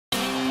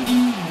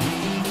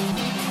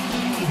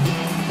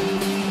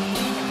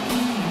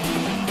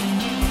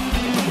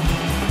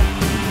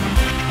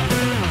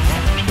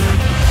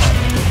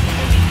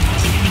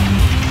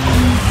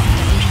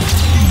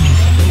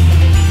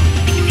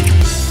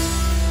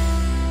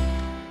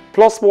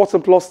Plus Sports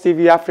and Plus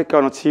TV Africa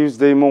on a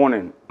Tuesday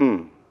morning.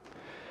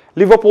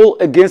 Liverpool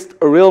against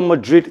Real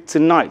Madrid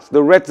tonight.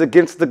 The Reds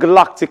against the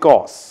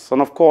Galacticos.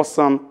 And of course,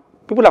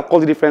 people have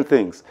called it different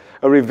things.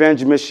 A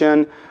revenge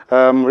mission.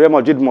 Real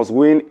Madrid must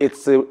win.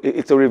 It's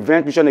a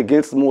revenge mission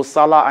against Mo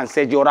Salah and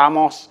Sergio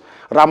Ramos.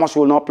 Ramos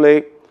will not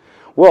play.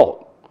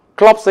 Well,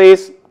 Klopp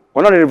says,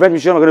 we're not in a revenge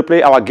mission. We're going to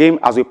play our game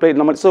as we play it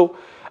normally. So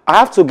I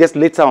have two guests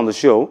later on the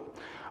show.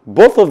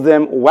 Both of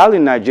them, while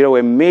in Nigeria,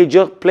 were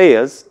major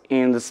players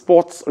in the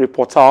sports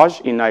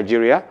reportage in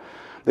Nigeria.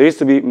 There used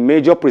to be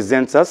major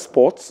presenters,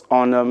 sports,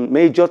 on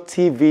major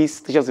TV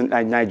stations in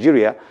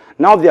Nigeria.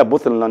 Now they are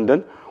both in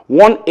London.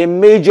 One, a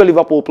major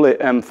Liverpool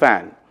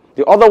fan.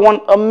 The other one,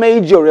 a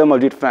major Real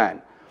Madrid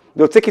fan.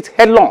 They'll take it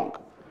headlong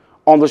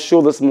on the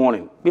show this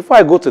morning. Before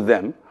I go to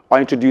them, I'll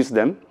introduce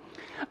them.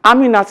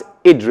 Aminat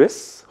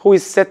Idrees, who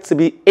is said to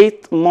be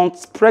 8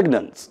 months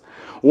pregnant,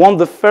 won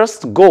the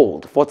first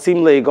gold for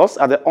Team Lagos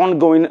at the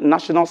ongoing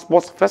National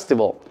Sports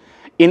Festival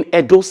in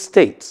Edo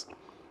State.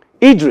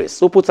 Idrees,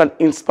 who put an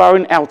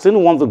inspiring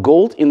outing, won the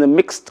gold in the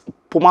mixed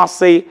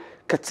Pomase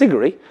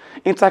category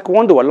in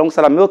Taekwondo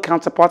alongside her male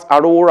counterpart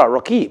Aurora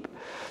Rakib.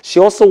 She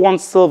also won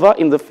silver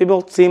in the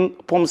female team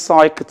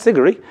Pomsai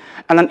category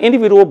and an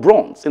individual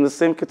bronze in the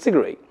same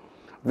category.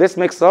 This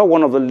makes her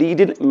one of the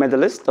leading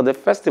medalists of the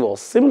festival.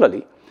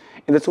 Similarly,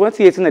 in the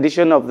 2018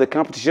 edition of the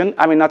competition,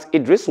 Aminat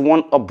Idrees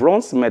won a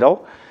bronze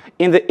medal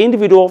in the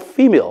individual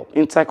female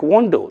in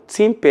Taekwondo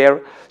team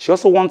pair. She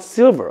also won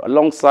silver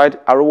alongside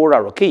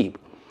Aurora Rakib.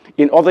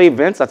 In other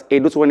events at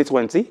Edo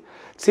 2020,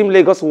 Team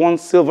Lagos won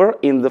silver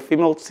in the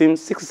female team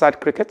 6-a-side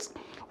cricket,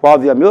 while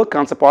their male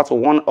counterparts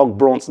won a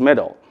bronze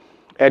medal.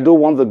 Edo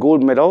won the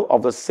gold medal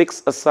of the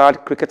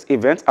 6-a-side cricket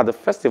event at the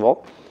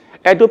festival.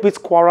 Edo beat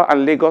Kwara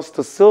and Lagos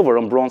to silver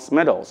and bronze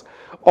medals.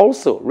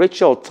 Also,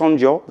 Rachel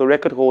Tonjo, the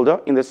record holder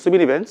in the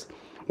swimming event,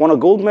 won a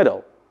gold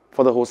medal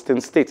for the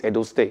hosting state,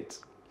 Edo State.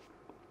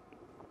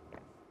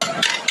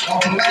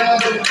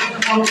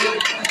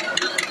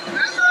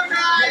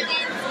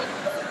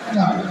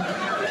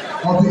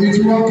 Of the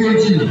 81 kg,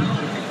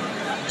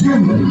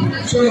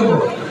 June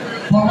Solomon,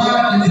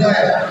 Mama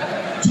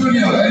Isaiah,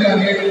 Junior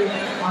Eliane,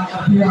 and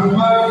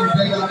Abdurrahman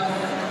Isaiah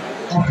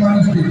of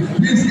Kano State.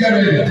 Please get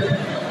ready.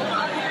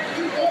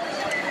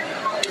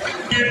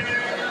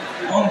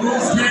 Ogun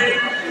State,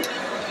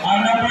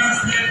 Anambra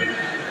State,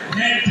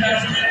 Delta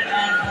State,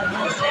 and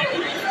Borno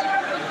State.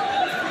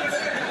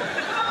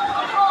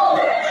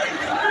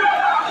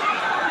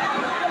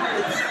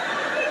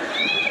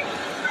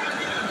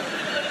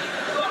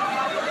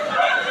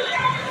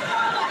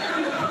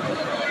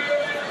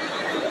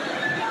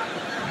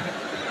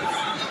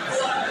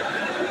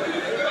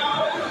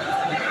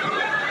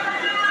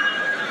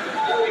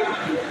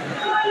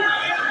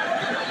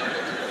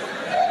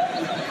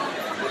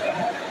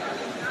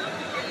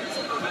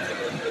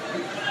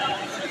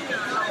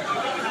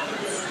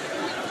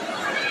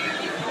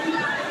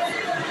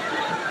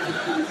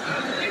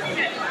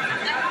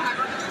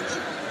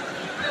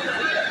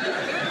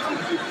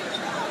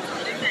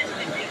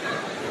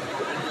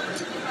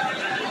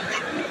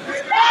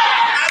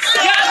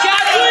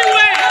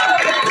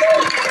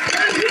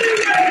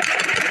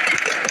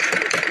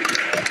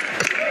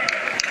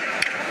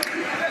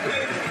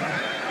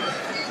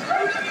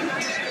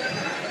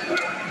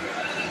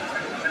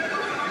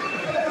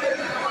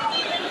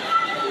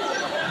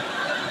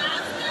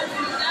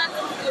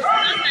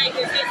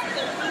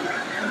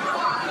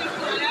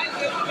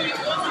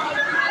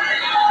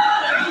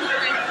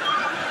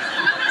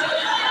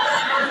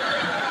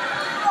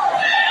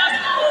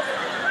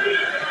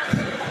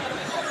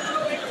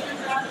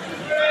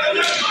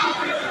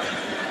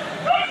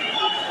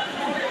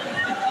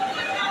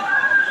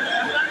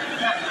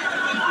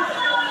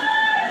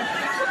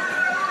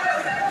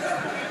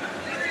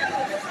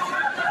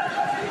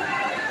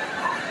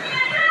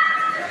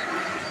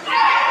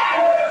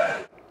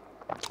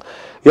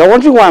 You're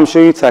wondering why I'm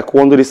showing you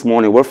Taekwondo this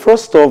morning. Well,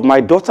 first off,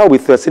 my daughter will be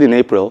 13 in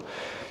April.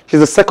 She's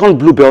the second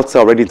blue belt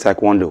already in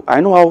Taekwondo.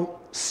 I know how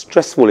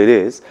stressful it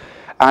is.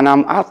 And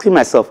I'm asking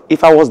myself,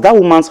 if I was that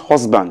woman's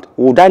husband,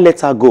 would I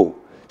let her go?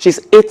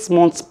 She's 8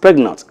 months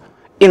pregnant.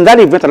 In that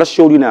event I just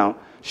showed you now,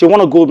 she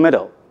won a gold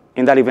medal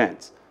in that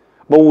event.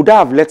 But would I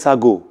have let her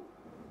go?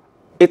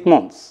 8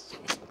 months.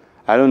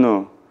 I don't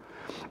know.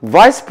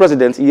 Vice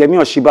President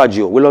Yemi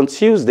Osinbajo will on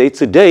Tuesday,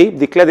 today,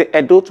 declare the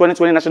Edo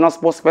 2020 National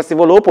Sports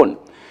Festival open.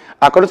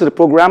 According to the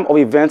program of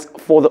events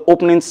for the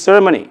opening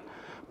ceremony,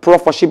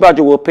 Prof.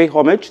 Osinbajo will pay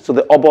homage to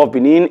the Oba of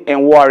Benin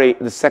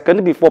Enware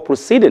II before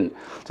proceeding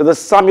to the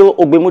Samuel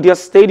Ogbemudia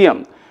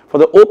Stadium for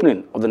the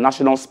opening of the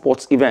national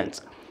sports event.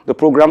 The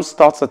program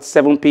starts at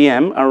 7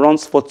 p.m. and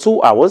runs for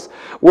 2 hours,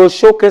 will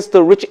showcase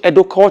the rich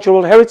Edo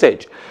cultural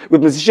heritage,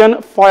 with musician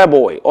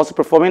Fireboy also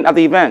performing at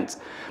the event.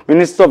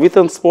 Minister of Youth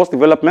and Sports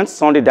Development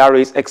Sunday Dare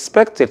is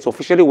expected to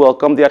officially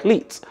welcome the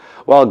athletes,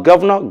 while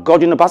Governor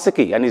Godwin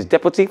Obaseki and his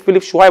deputy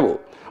Philip Shuaibu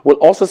will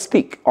also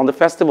speak on the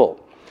festival.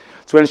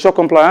 To ensure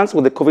compliance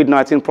with the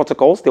COVID-19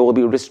 protocols, there will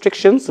be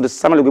restrictions to the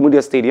Samuel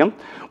Ogbemudia Stadium,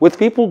 with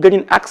people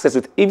getting access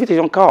with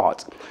invitation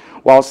cards.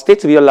 while State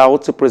to be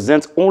allowed to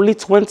present only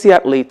 20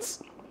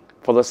 athletes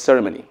for the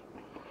ceremony.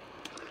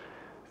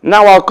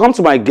 Now I'll come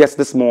to my guest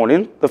this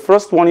morning. The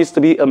first one is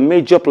to be a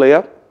major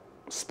player,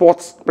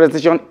 sports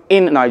presentation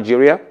in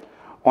Nigeria,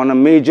 on a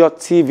major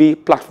TV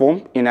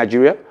platform in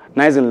Nigeria.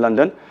 Now he's in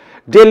London.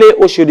 Dele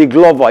Oshodi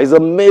Glover is a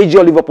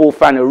major Liverpool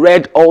fan,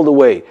 red all the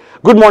way.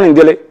 Good morning,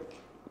 Dele.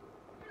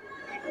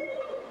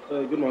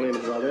 Good morning,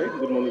 brother.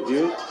 Good morning to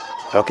you.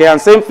 Okay, and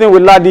same thing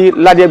with Ladi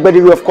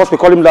Egbediru, of course, we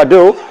call him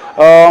Lado.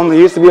 He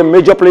used to be a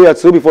major player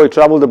too before he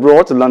traveled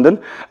abroad to London.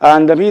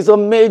 And he's a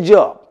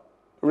major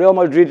Real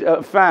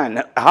Madrid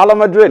fan. Hello,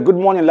 Madrid. Good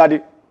morning, Ladi.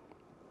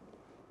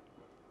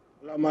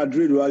 Hello,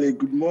 Madrid. Wale.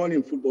 Good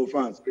morning, football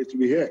fans. Great to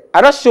be here.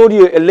 I just showed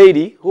you a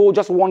lady who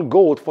just won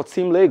gold for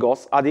Team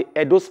Lagos at the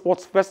Edo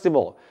Sports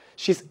Festival.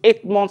 She's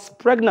 8 months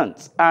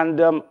pregnant.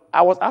 And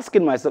I was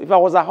asking myself, if I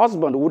was her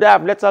husband, would I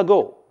have let her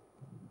go?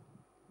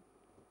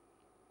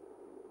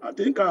 I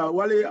think,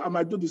 Wale, I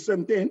might do the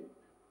same thing.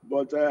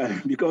 But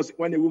because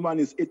when a woman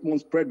is 8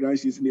 months pregnant,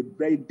 she's in a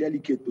very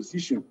delicate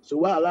position. So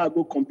why allow her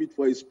go compete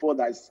for a sport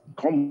that's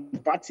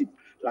competitive,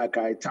 like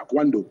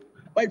Taekwondo?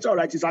 But it's all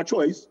right, it's her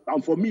choice.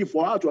 And for me,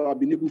 for her to have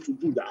been able to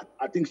do that,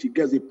 I think she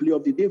gets a play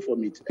of the day for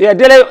me. Yeah,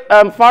 Dele,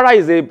 Farah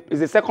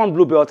is a second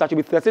blue belt. She'll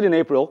be 13 in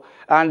April.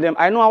 And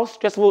I know how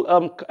stressful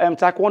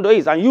Taekwondo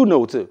is, and you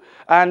know too.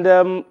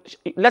 And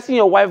letting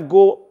your wife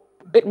go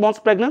 8 months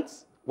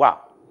pregnant? Wow.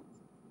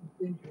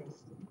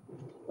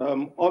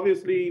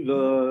 Obviously,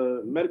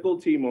 the medical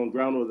team on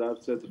ground would have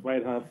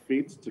certified her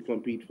fit to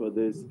compete for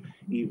this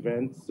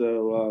event.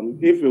 So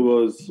if it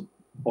was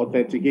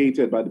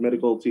authenticated by the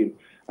medical team,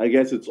 I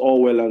guess it's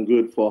all well and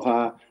good for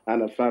her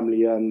and her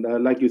family. And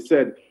like you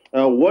said,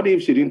 what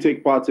if she didn't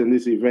take part in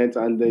this event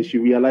and then she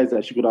realized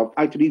that she could have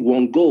actually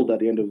won gold at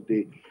the end of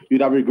the day?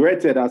 You'd have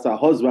regretted as a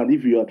husband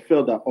if you had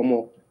felt that,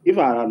 if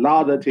I had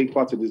allowed her to take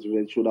part in this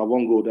event, she would have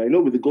won gold. I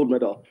know with the gold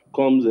medal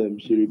comes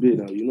Shiribe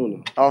now, you know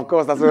now. Of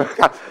course, that's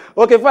right.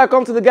 Okay, before I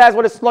come to the guys,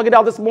 want to slug it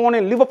out this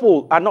morning.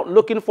 Liverpool are not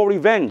looking for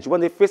revenge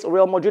when they face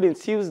Real Madrid in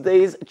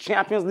Tuesday's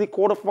Champions League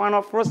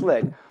quarterfinal first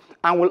leg,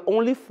 and will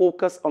only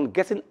focus on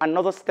getting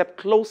another step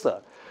closer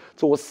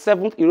to a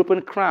 7th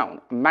European crown,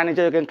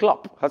 manager Juergen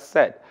Klopp has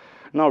said.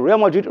 Now, Real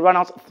Madrid ran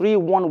out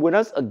 3-1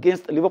 winners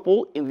against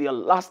Liverpool in their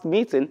last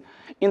meeting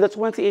in the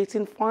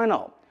 2018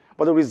 final.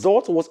 But the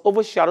result was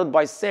overshadowed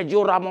by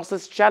Sergio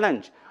Ramos'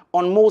 challenge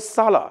on Mo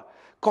Salah,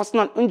 causing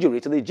an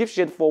injury to the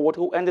Egyptian forward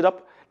who ended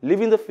up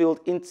leaving the field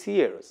in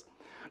tears.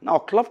 Now,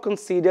 Klopp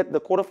conceded the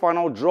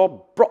quarterfinal draw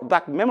brought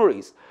back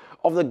memories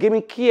of the game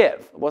in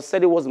Kiev, but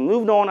said it was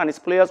moved on and his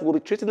players will be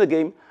treating the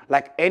game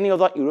like any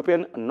other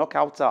European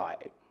knockout tie.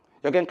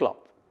 Juergen Klopp.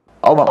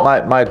 Oh,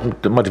 my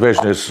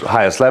motivation is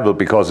highest level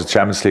because it's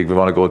Champions League. We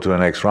want to go to the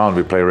next round.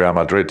 We play Real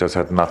Madrid. This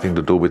had nothing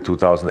to do with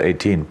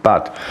 2018.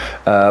 But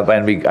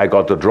when I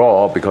got the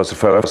draw, because the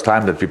first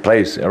time that we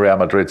played Real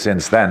Madrid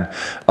since then,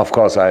 of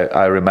course,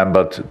 I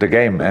remembered the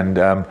game. And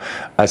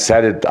I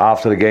said it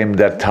after the game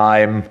that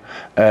time.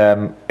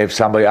 If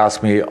somebody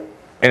asked me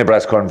in a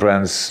press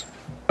conference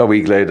a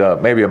week later,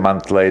 maybe a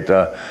month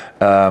later,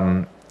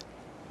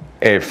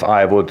 if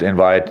I would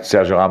invite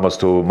Sergio Ramos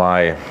to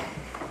my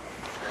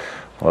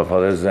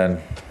for this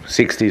then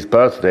 60th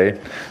birthday,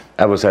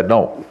 I would say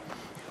no.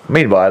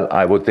 Meanwhile,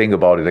 I would think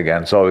about it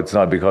again. So it's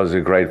not because he's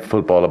a great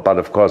footballer, but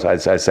of course I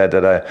said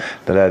that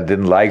I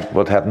didn't like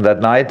what happened that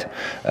night.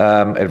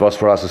 It was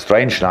for us a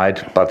strange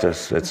night, but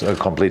it's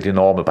completely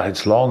normal. But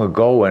it's long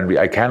ago, and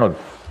I cannot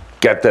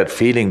get that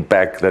feeling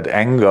back, that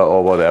anger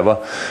or whatever.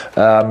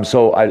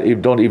 So I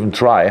don't even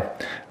try.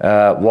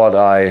 What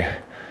I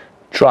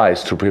try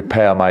is to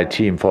prepare my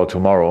team for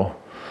tomorrow,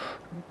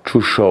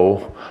 to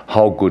show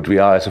how good we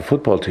are as a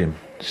football team.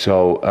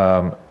 So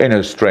in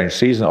a strange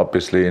season,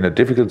 obviously, in a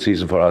difficult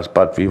season for us,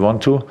 but we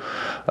want to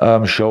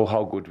show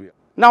how good we are.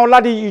 Now,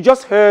 Ladi, you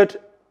just heard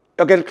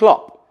Juergen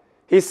Klopp.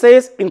 He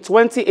says in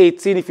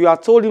 2018, if you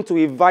had told him to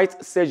invite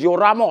Sergio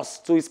Ramos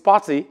to his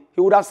party,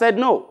 he would have said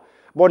no.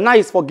 But now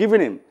he's forgiving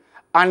him,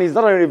 and it's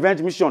not a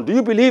revenge mission. Do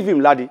you believe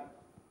him, Ladi?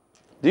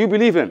 Do you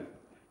believe him?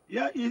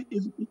 Yeah,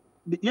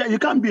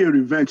 it can't be a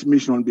revenge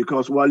mission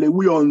because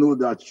we all know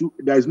that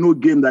there is no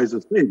game that is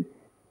the same.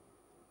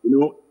 You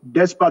know,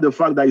 despite the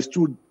fact that it's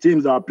two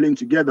teams that are playing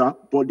together,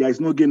 but there is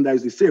no game that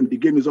is the same. The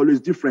game is always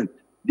different.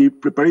 The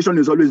preparation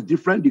is always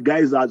different. The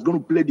guys that are going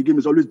to play the game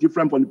is always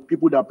different from the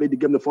people that played the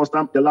game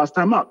the last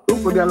time out.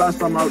 Don't forget, last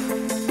time out,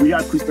 we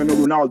had Cristiano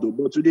Ronaldo,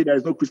 but today there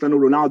is no Cristiano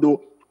Ronaldo.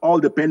 All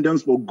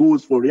dependence for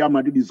goals for Real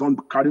Madrid is on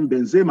Karim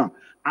Benzema.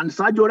 And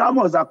Sergio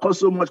Ramos, that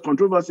caused so much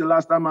controversy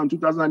last time in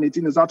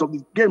 2018, is out of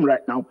the game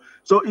right now.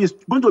 So it's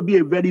going to be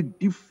a very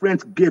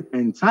different game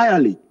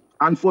entirely.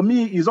 And for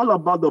me, it's all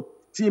about the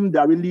team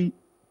that really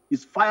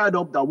is fired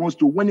up, that wants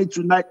to win it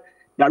tonight,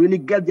 that really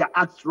get their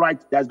acts right,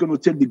 that's going to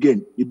take the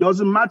game. It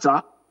doesn't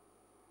matter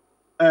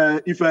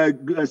if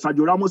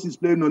Sergio Ramos is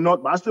playing or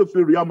not, but I still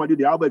feel Real Madrid,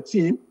 they have a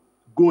team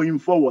going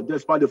forward,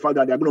 despite the fact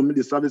that they're going to meet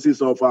the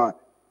services of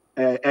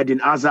Eden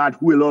Hazard,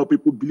 who a lot of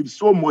people believe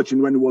so much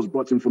in when he was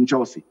brought in from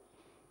Chelsea.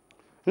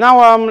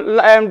 Now,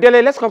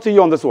 Dele, let's come to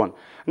you on this one.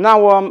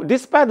 Now,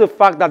 despite the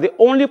fact that the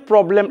only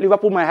problem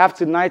Liverpool might have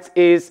tonight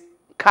is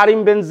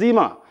Karim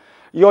Benzema,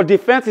 your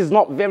defense is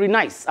not very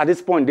nice at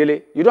this point,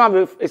 Dele. You don't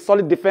have a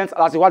solid defense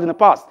as you had in the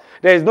past.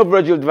 There is no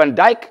Virgil van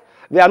Dijk.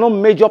 There are no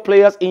major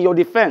players in your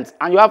defense.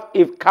 And you have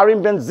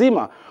Karim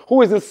Benzema,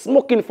 who is in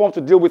smoking form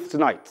to deal with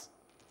tonight.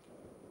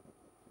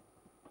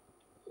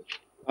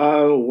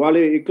 While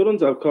it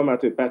couldn't have come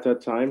at a better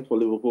time for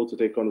Liverpool to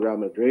take on Real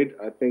Madrid,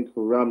 I think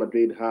Real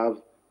Madrid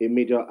have a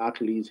major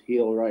Achilles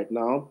heel right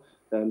now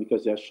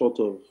because they're short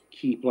of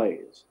key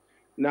players.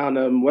 Now,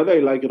 whether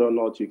you like it or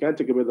not, you can't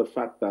take away the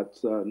fact that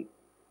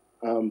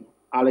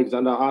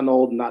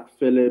Alexander-Arnold, Nat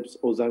Phillips,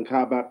 Ozan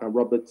Kabak, and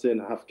Robertson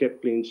have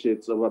kept clean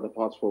sheets over the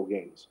past 4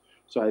 games.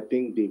 So I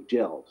think they've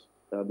gelled.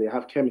 They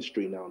have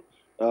chemistry now.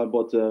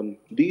 But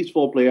these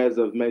 4 players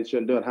I've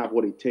mentioned don't have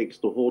what it takes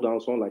to hold down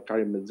someone like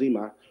Karim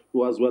Benzema,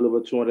 who has well over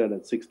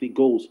 260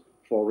 goals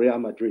for Real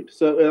Madrid.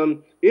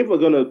 So if we're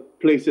going to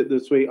place it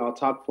this way,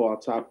 attack for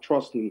attack,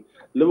 trust me,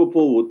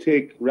 Liverpool will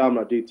take Real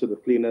Madrid to the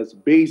cleaners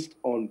based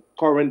on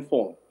current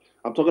form.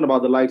 I'm talking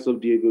about the likes of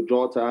Diego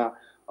Jota,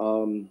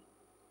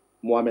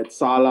 Mohamed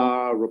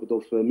Salah,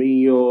 Roberto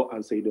Firmino,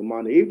 and Sadio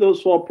Mane. If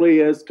those 4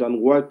 players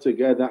can work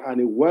together and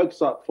it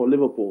works out for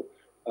Liverpool,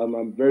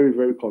 I'm very,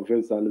 very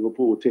convinced that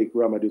Liverpool will take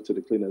Real Madrid to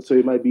the cleaners. So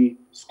it might be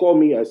score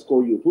me, I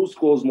score you. Who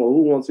scores more?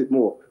 Who wants it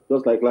more?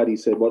 Just like Laddie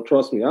said. But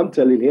trust me, I'm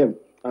telling him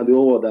and the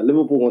whole world that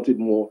Liverpool wanted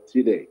more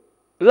today.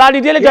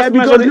 Laddie, just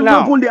mentioned it now.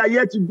 Liverpool, they are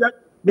yet to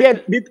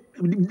get.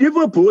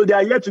 Liverpool, they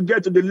are yet to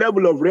get to the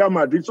level of Real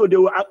Madrid, so they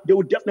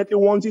will definitely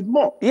want it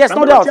more. Yes,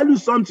 no doubt. I'll tell you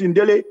something,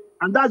 Dele,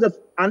 and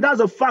that's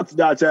a fact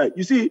that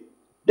you see,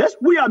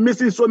 we are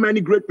missing so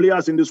many great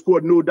players in the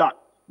squad, no doubt.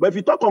 But if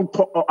you talk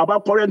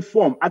about current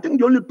form, I think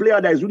the only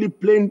player that is really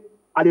playing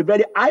at a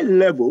very high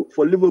level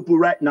for Liverpool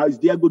right now is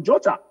Diego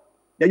Jota.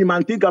 Then you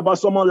might think about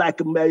someone like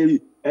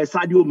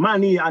Sadio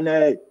Mane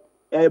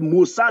and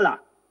Mo Salah.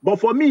 But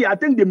for me, I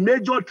think the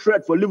major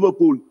threat for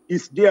Liverpool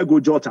is Diego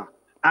Jota.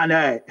 And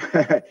I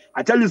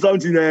tell you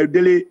something,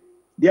 Dele,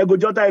 Diego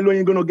Jota alone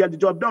ain't going to get the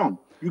job done.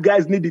 You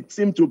guys need the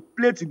team to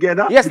play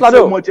together. Yes, Lado.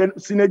 So much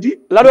synergy.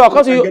 Lado, I'll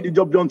come to you. Get the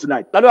job done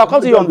tonight. Lado, I'll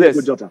come to you on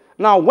this.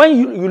 Now, when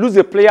you lose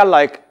a player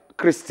like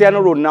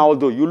Cristiano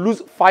Ronaldo, you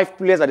lose 5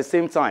 players at the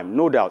same time,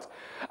 no doubt.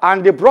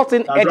 And they brought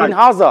in Eden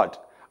Hazard,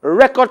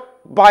 record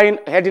buying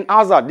Eden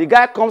Hazard. The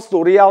guy comes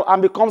to Real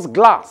and becomes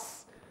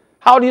glass.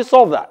 How do you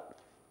solve that?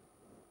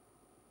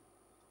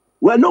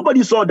 Well,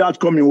 nobody saw that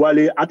coming,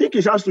 Wale. I think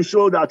it has to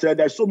show that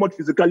there's so much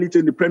physicality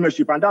in the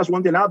Premiership, and that's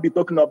one thing I've been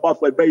talking about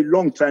for a very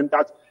long time,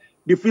 that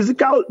the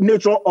physical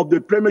nature of the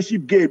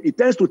Premiership game, it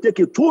tends to take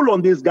a toll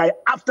on this guy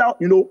after,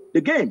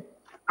 the game.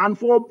 And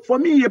for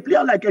me, a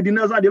player like Eden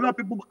Hazard, a lot of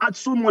people had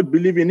so much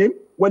belief in him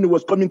when he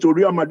was coming to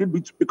Real Madrid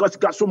because he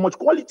got so much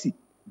quality.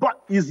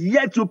 But he's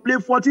yet to play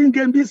 14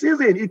 games this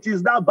season. It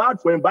is that bad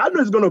for him. But I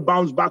know he's going to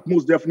bounce back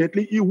most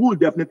definitely. He will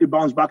definitely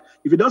bounce back.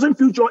 If he doesn't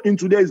feature in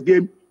today's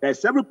game,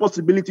 there's every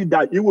possibility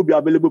that he will be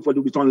available for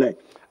the return leg.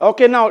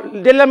 Okay, now,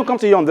 then let me come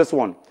to you on this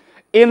one.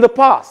 In the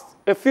past,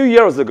 a few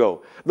years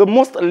ago, the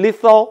most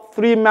lethal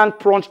 3-man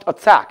punched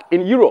attack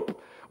in Europe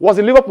was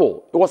in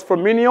Liverpool. It was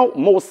Firmino,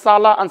 Mo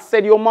Salah, and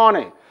Sadio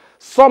Mane.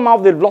 Somehow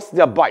they've lost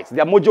their bite.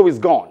 Their mojo is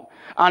gone.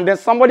 And then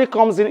somebody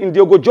comes in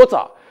Diogo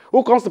Jota,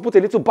 who comes to put a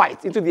little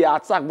bite into the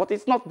attack, but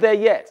it's not there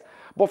yet.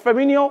 But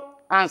Firmino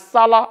and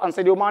Salah and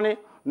Sadio Mane,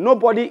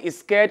 nobody is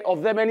scared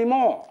of them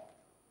anymore.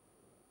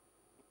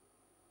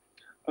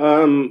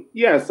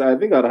 Yes, I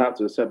think I'd have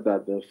to accept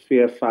that the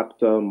fear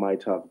factor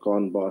might have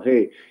gone. But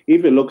hey,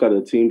 if you look at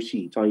the team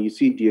sheet and you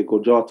see Diego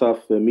Jota,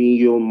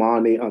 Firmino,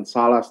 Mane, and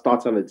Salah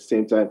starting at the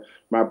same time,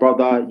 my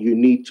brother, you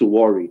need to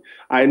worry.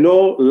 I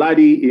know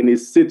Laddie in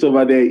his seat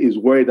over there is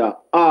worried that,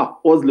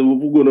 what's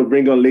Liverpool going to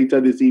bring on later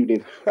this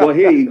evening? But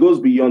hey, it goes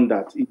beyond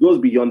that. It goes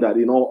beyond that,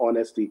 in all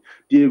honesty.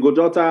 Diego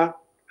Jota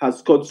has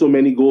scored so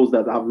many goals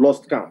that have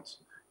lost count.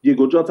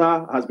 Diego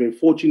Jota has been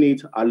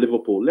fortunate at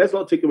Liverpool. Let's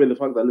not take away the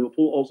fact that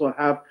Liverpool also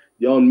have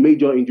their own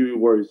major injury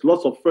worries.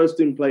 Lots of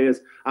first-team players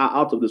are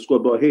out of the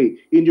squad. But hey,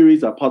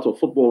 injuries are part of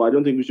football. I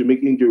don't think we should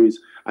make injuries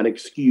an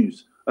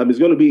excuse. It's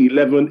going to be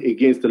 11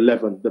 against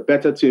 11. The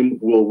better team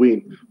will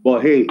win.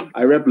 But hey,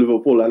 I rep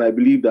Liverpool, and I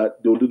believe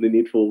that they'll do the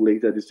needful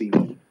later this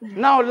evening.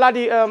 Now,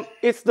 Laddie,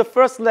 it's the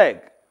first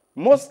leg.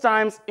 Most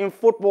times in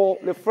football,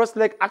 the first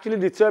leg actually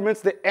determines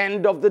the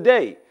end of the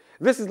day.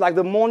 This is like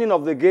the morning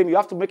of the game. You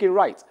have to make it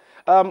right.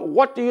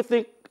 What do you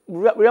think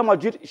Real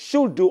Madrid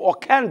should do or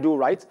can do,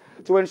 right,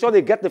 to ensure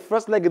they get the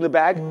first leg in the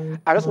bag and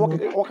just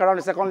walk around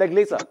the second leg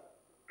later?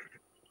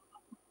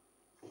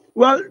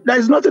 Well,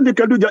 there's nothing they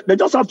can do. They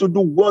just have to do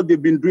what they've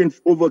been doing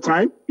over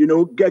time,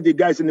 get the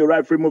guys in the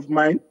right frame of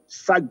mind,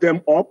 sack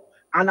them up.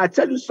 And I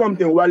tell you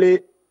something, Wale,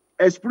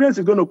 experience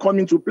is going to come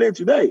into play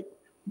today.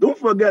 Don't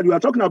forget, we are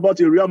talking about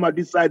a Real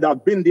Madrid side that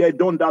have been there,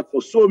 done that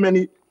for so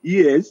many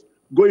years,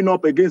 going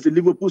up against the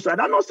Liverpool side.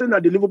 I'm not saying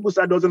that the Liverpool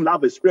side doesn't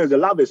have experience.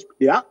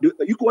 They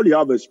equally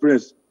have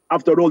experience.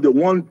 After all, they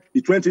won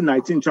the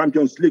 2019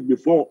 Champions League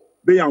before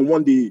Bayern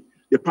won the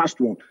past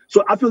one.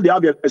 So I feel they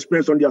have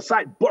experience on their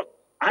side. But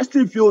I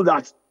still feel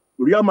that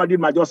Real Madrid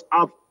might just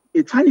have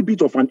a tiny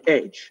bit of an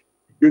edge,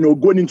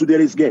 going into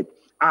this game.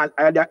 And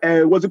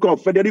what's it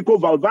called? Federico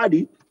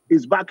Valverde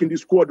is back in the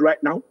squad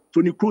right now.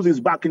 Toni Kroos is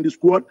back in the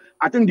squad.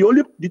 I think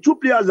the two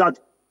players that,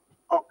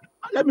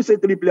 let me say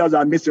 3 players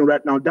are missing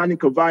right now. Dani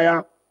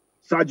Cavaya,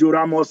 Sergio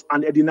Ramos,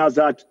 and Eden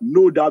Hazard,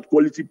 no doubt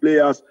quality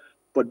players.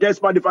 But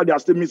despite the fact they are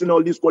still missing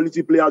all these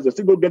quality players, they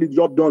still go get the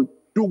job done,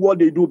 do what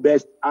they do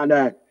best, and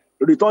the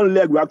return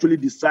leg will actually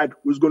decide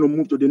who's going to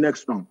move to the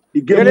next round.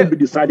 The game will be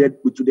decided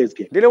with today's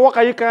game. Dele, what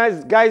can you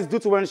guys do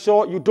to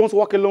ensure you don't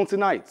walk alone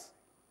tonight?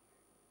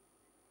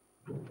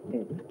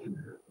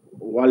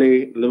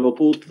 Wale,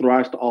 Liverpool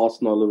thrashed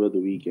Arsenal over the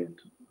weekend.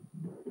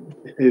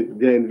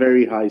 They're in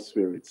very high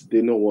spirits.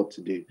 They know what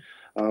to do.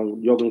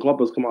 Juergen Klopp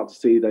has come out to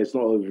say that it's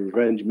not a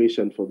revenge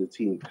mission for the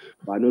team.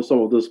 But I know some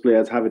of those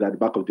players have it at the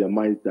back of their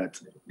minds that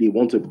they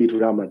want to beat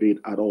Real Madrid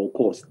at all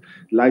costs.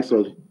 Likes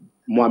of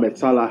Mohamed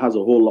Salah has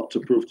a whole lot to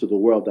prove to the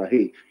world that,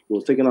 hey, he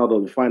was taken out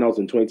of the finals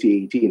in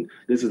 2018.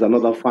 This is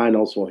another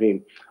finals for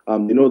him.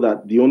 They know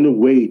that the only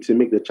way to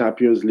make the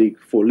Champions League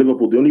for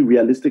Liverpool, the only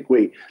realistic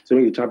way to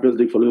make the Champions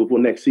League for Liverpool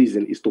next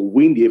season is to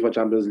win the UEFA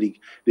Champions League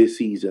this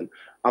season.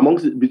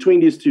 Between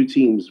these two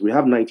teams, we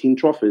have 19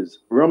 trophies.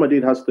 Real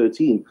Madrid has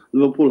 13.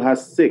 Liverpool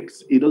has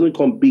 6. It doesn't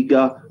come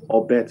bigger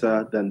or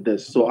better than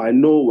this. So I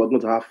know we're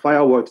going to have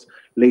fireworks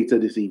later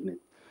this evening.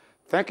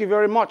 Thank you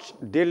very much,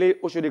 Dele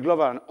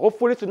Oshodi-Glover.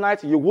 Hopefully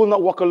tonight you will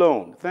not walk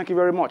alone. Thank you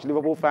very much,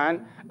 Liverpool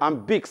fan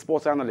and big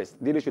sports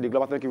analyst, Dele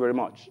Oshodi-Glover. Thank you very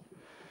much.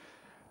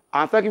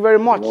 And thank you very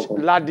much,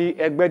 Ladi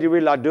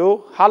Egbediri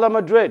Lado. Holla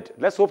Madrid.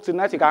 Let's hope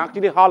tonight you can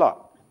actually holla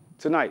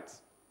tonight.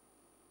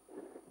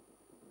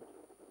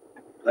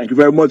 Thank you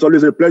very much.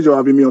 Always a pleasure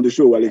having me on the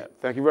show, Wale. Yeah,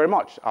 thank you very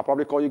much. I'll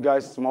probably call you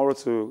guys tomorrow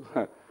to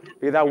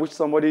either wish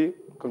somebody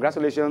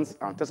congratulations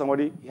and tell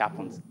somebody it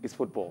happens. It's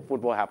football.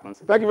 Football happens.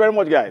 Thank you very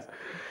much, guys.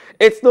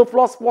 It's the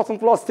Plus Sports and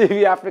Plus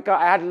TV Africa.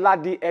 I had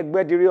Ladi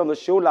Egbediri on the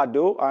show,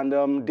 Lado,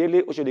 and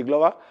Dele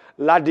Oshodi-Glover.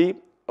 Ladi,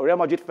 a Real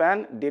Madrid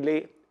fan,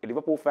 Dele, a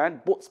Liverpool fan,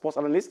 both sports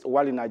analysts,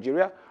 while in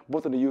Nigeria,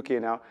 both in the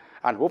UK now.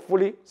 And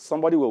hopefully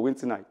somebody will win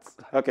tonight.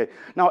 Okay.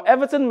 Now,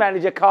 Everton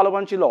manager Carlo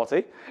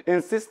Ancelotti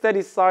insisted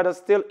his side are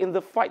still in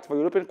the fight for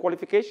European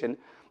qualification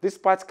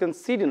despite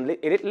conceding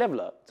a late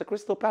leveler to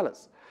Crystal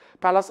Palace.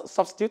 Palace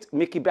substitute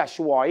Miki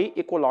Batshuayi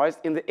equalized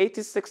in the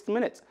 86th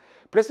minute,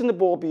 placing the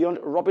ball beyond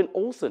Robin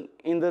Olsen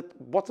in the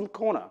bottom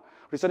corner.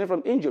 Returning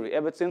from injury,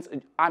 Everton's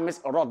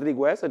James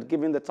Rodriguez had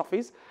given the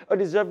Toffees a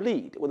deserved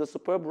lead with a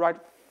superb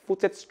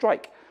right-footed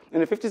strike in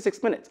the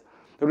 56th minute.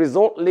 The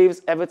result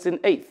leaves Everton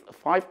 8th,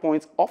 5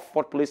 points off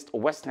fourth-placed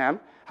West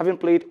Ham, having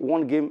played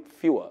 1 game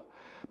fewer.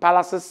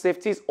 Palace's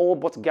safety is all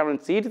but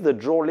guaranteed, the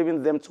draw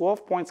leaving them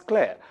 12 points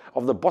clear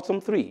of the bottom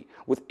 3,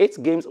 with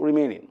 8 games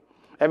remaining.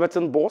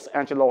 Everton boss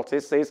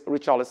Ancelotti says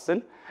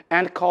Richarlison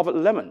and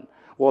Calvert-Lewin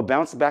will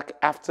bounce back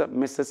after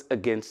misses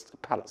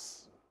against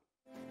Palace.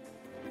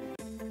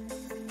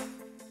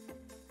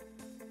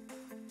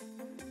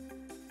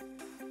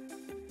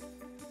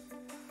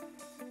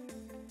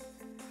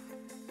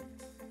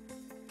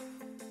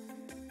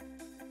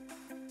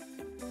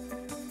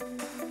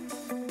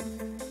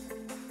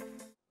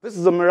 This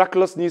is a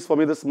miraculous news for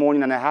me this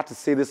morning, and I had to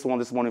say this one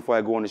this morning before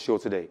I go on the show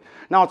today.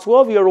 Now,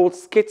 12-year-old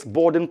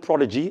skateboarding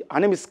prodigy, her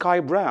name is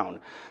Sky Brown,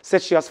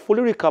 said she has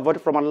fully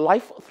recovered from a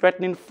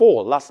life-threatening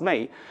fall last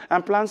May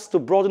and plans to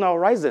broaden her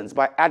horizons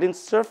by adding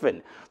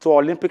surfing to her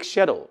Olympic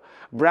schedule.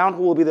 Brown,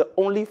 who will be the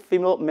only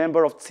female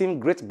member of Team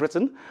Great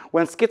Britain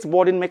when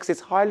skateboarding makes its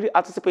highly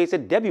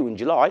anticipated debut in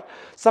July,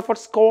 suffered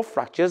skull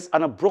fractures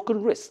and a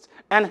broken wrist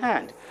and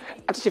hand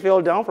after she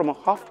fell down from a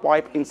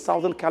half-pipe in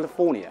Southern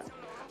California.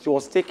 She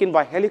was taken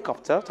by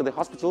helicopter to the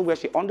hospital where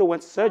she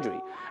underwent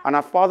surgery, and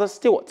her father,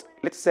 Stuart,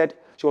 later said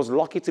she was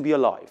lucky to be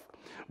alive.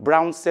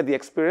 Brown said the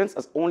experience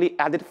has only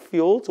added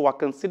fuel to her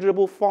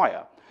considerable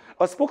fire.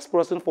 A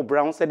spokesperson for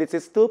Brown said it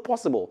is still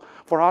possible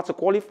for her to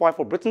qualify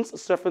for Britain's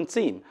surfing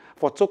team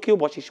for Tokyo,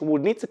 but she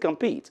would need to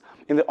compete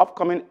in the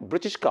upcoming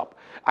British Cup,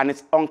 and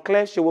it's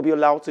unclear she will be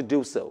allowed to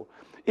do so.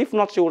 If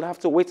not, she will have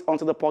to wait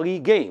until the Paris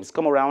Games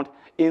come around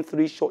in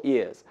 3 short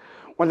years.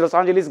 When the Los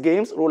Angeles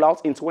Games roll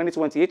out in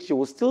 2028, she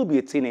will still be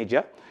a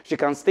teenager. She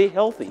can stay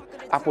healthy.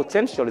 Her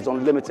potential is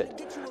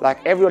unlimited.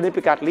 Like every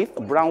Olympic athlete,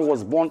 Brown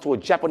was born to a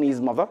Japanese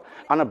mother,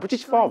 and a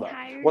British father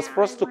was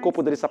forced to cope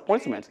with the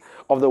disappointment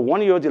of the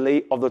 1-year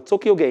delay of the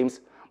Tokyo Games,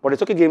 but the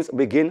Tokyo Games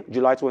begin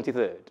July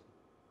 23rd.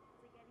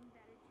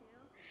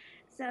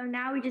 So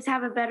now we just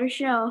have a better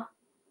show.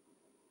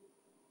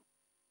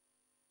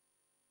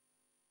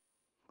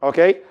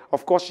 Okay,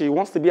 of course, she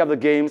wants to be at the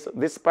Games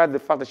despite the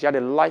fact that she had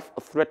a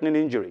life-threatening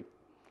injury.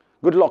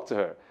 Good luck to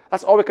her.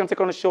 That's all we can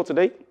take on the show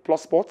today.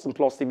 Plus Sports and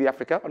Plus TV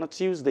Africa on a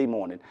Tuesday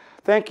morning.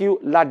 Thank you,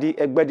 Ladi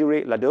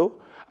Egbedire Lado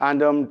and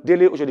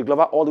Dele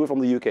Oshodi-Glover all the way from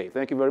the UK.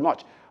 Thank you very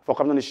much for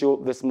coming on the show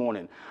this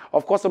morning.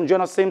 Of course, join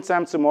us same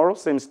time tomorrow,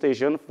 same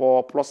station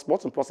for Plus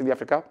Sports and Plus TV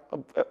Africa,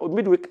 a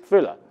midweek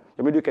thriller,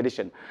 a midweek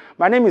edition.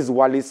 My name is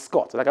Wally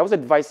Scott. Like I always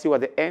advise you at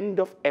the end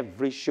of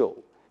every show,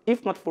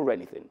 if not for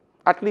anything,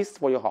 at least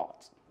for your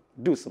heart,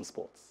 do some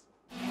sports.